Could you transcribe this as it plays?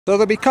So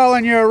they'll be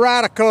calling you a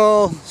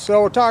radical.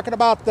 So we're talking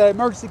about the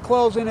emergency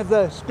closing of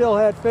the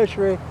Steelhead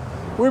fishery.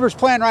 Weaver's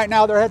playing right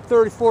now. They're ahead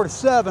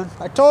 34-7.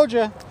 I told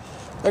you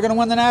they're going to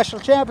win the national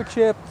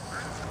championship.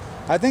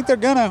 I think they're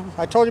going to.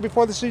 I told you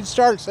before the season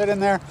started, sit in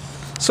there.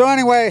 So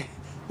anyway,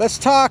 let's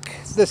talk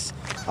this.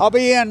 I'll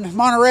be in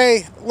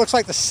Monterey, looks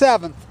like the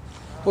 7th.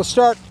 We'll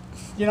start,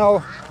 you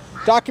know,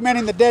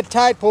 documenting the dead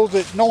tide pools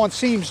that no one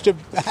seems to.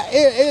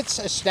 It's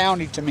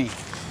astounding to me.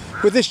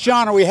 With this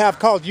genre we have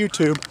called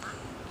YouTube,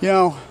 you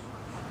know,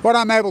 what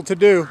I'm able to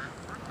do.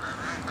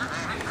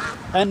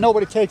 And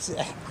nobody takes it.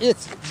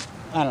 It's,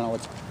 I don't know,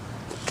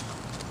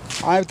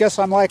 I guess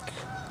I'm like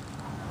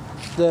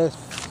the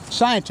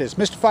scientist,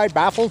 mystified,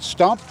 baffled,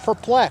 stumped,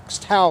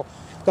 perplexed. How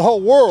the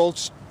whole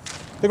world's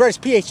the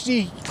greatest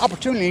Ph.D.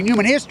 opportunity in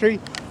human history,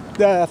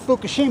 the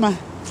Fukushima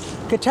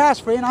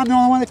catastrophe, and I'm the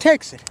only one that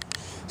takes it.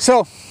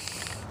 So,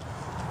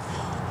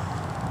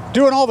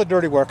 doing all the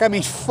dirty work. I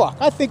mean, fuck,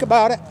 I think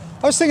about it.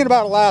 I was thinking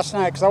about it last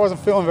night because I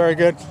wasn't feeling very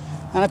good.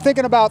 And I'm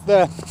thinking about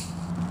the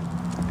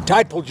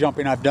tide pool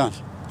jumping I've done.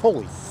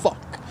 Holy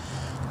fuck.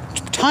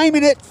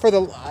 Timing it for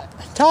the...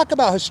 Talk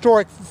about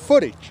historic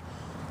footage.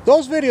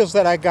 Those videos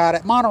that I got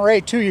at Monterey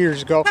 2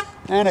 years ago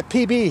and at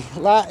PB,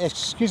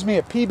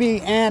 at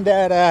PB and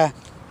at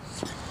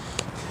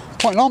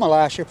Point Loma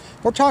last year,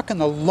 we're talking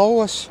the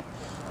lowest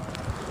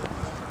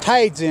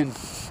tides in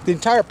the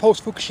entire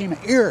post-Fukushima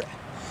era.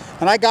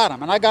 And I got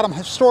them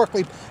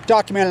historically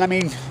documented. I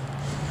mean,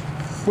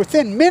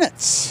 within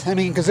minutes. I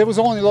mean, because it was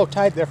only low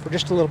tide there for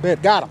just a little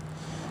bit. Got them.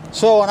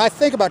 So, and I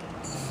think about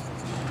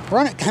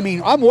running. I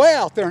mean, I'm way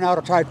out there in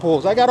outer tide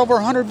pools. I got over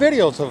 100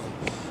 videos of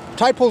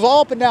tide pools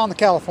all up and down the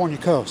California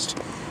coast.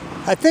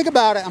 I think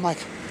about it. I'm like,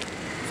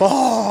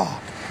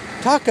 oh,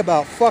 talk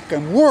about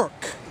fucking work.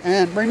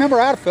 And remember,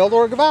 I had a failed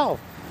organ valve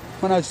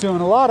when I was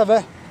doing a lot of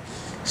it.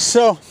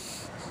 So,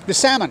 the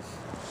salmon,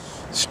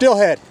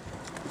 steelhead.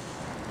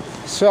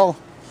 So,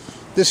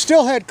 the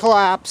steelhead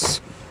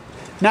collapse.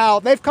 Now,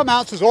 they've come out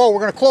and says, oh, we're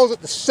going to close it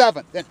the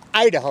 7th in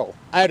Idaho.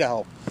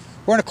 We're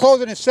going to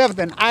close it the 7th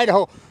in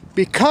Idaho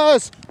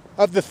because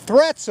of the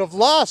threats of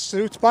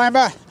lawsuits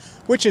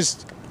which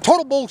is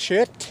total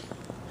bullshit.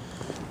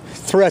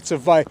 Threats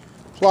of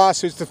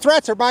lawsuits. The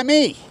threats are by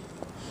me.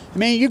 I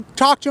mean, you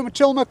talk to him at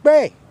Tillamook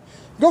Bay.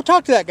 Go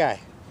talk to that guy.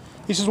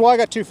 He says, well, I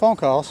got 2 phone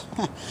calls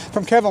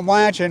from Kevin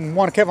Blanch and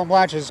one of Kevin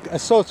Blanch's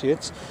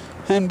associates.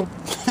 And,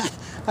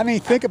 I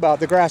mean, think about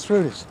the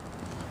grassroots.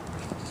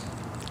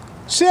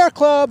 Sierra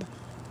Club.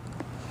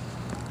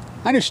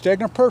 I knew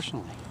Stegner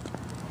personally.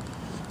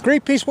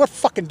 Greenpeace, what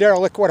fucking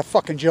derelict, what a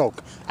fucking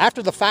joke.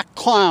 After the fact,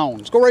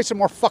 clowns. Go raise some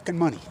more fucking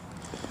money.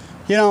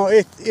 You know,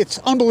 it's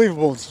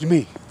unbelievable to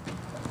me.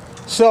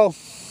 So,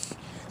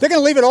 they're going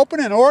to leave it open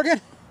in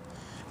Oregon.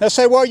 They'll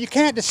say, well, you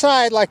can't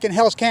decide, like in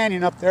Hell's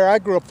Canyon up there. I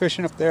grew up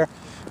fishing up there.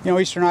 You know,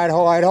 eastern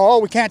Idaho. Oh,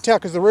 we can't tell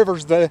because the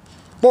river's the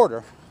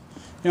border.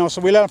 You know, so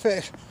we let them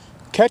fish.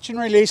 Catch and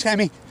release. I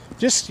mean,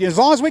 just as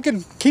long as we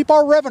can keep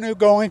our revenue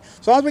going,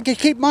 as long as we can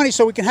keep money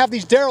so we can have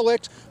these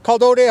derelicts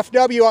called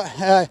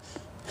ODFW,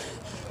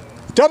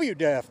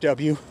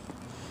 WDFW.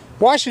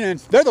 Washington,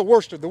 they're the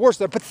worst of the worst.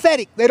 They're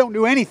pathetic. They don't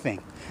do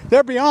anything.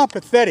 They're beyond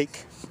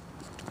pathetic.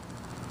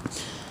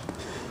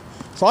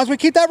 As long as we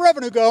keep that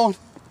revenue going,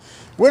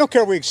 we don't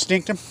care if we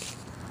extinct them.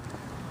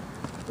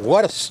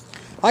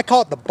 I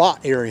call it the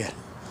bot area.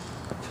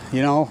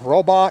 You know,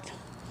 robot,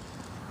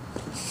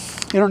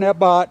 internet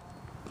bot,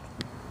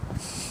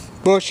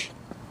 Bush,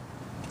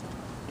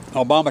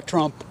 Obama,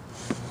 Trump.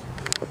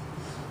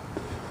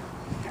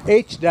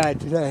 H died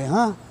today,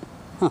 huh?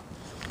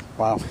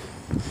 Wow.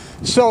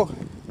 So,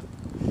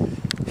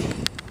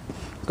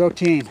 go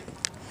team.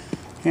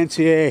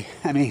 NCAA,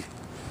 I mean,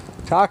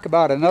 talk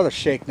about another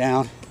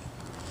shakedown.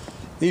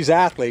 These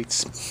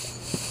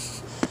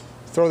athletes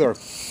throw their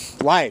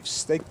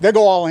lives. They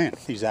go all in,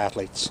 these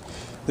athletes.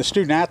 The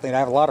student athlete I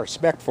have a lot of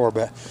respect for,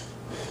 but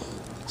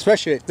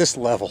especially at this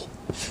level.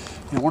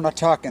 You know, we're not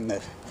talking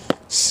the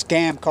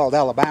scam called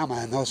Alabama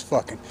and those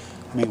fucking,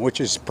 I mean, which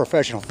is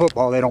professional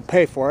football. They don't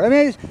pay for it. I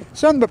mean, it's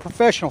something but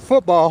professional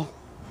football,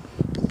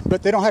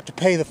 but they don't have to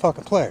pay the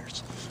fucking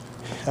players.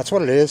 That's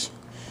what it is.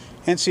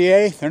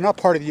 NCAA, they're not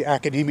part of the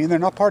academia. They're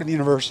not part of the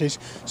universities.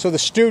 So the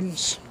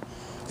students,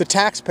 the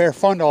taxpayer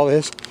fund all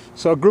this.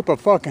 So a group of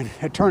fucking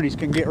attorneys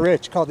can get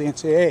rich called the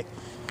NCAA.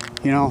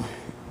 You know,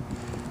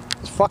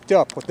 it's fucked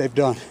up what they've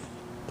done.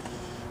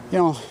 You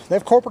know,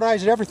 they've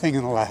corporatized everything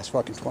in the last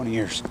fucking 20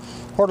 years.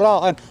 Poured it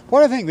all. And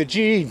what I think, the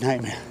GE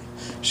nightmare.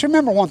 You should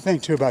remember one thing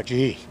too about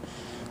GE.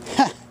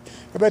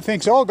 Everybody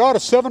thinks, oh God,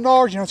 it's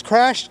 $7, you know, it's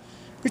crashed.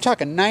 You're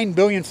talking 9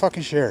 billion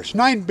fucking shares.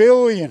 9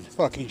 billion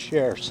fucking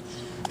shares.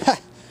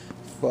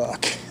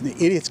 Fuck. The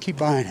idiots keep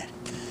buying it.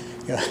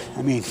 Yeah,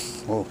 I mean,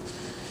 whoa.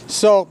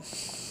 So,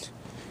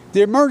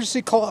 the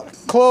emergency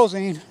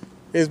closing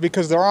is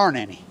because there aren't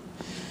any.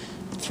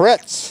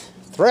 Threats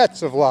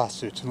of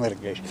lawsuits and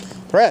litigation.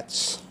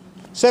 Threats.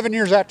 7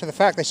 years after the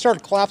fact, they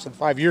started collapsing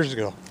 5 years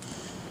ago.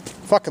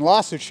 Fucking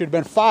lawsuits should have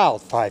been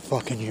filed 5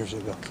 fucking years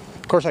ago.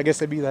 Of course, I guess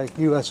they'd be like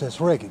USS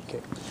Reagan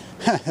case.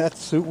 That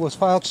suit was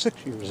filed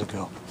 6 years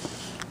ago.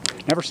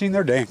 Never seen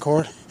their day in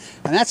court.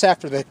 And that's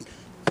after the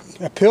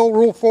appeal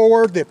ruled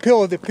forward, the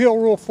appeal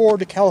ruled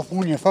forward, the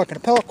California fucking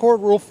appellate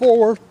court ruled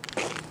forward.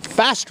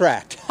 Fast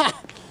tracked.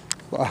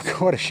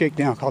 Fuck, what a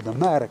shakedown called the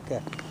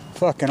America.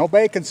 Fucking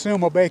obey,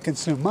 consume, obey,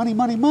 consume. Money,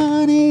 money,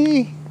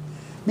 money.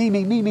 Me,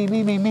 me, me, me,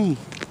 me, me, me.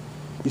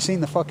 You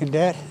seen the fucking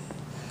debt?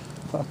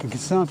 Fucking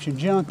consumption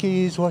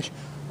junkies. Watch.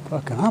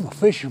 Fucking, I'm a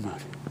fisherman.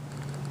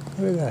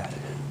 Look at that.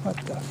 What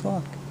the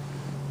fuck?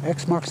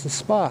 X marks the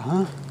spot,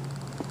 huh?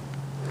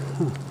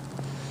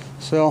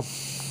 So,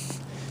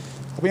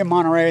 I'll be in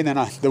Monterey, and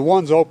then the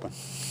one's open.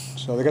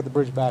 So they got the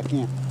bridge back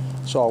in.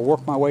 So I'll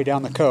work my way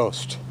down the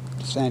coast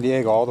to San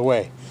Diego all the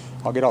way.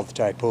 I'll get all the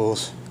tide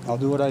pools. I'll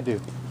do what I do.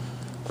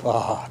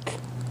 Fuck.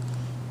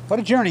 What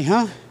a journey,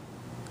 huh?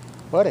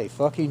 What a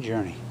fucking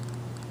journey.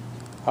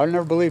 I would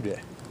never believed it.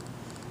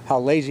 How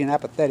lazy and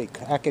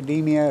apathetic.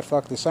 Academia,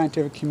 fuck the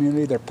scientific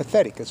community, they're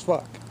pathetic as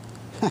fuck.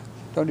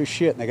 Don't do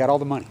shit, and they got all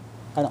the money.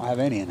 I don't have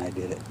any, and I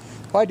did it.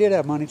 Well, I did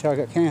have money till I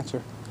got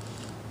cancer.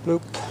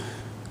 Bloop.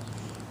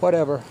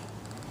 Whatever.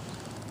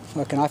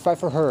 Fucking I fight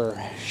for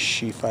her.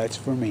 She fights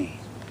for me.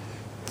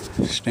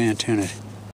 Stand tuned.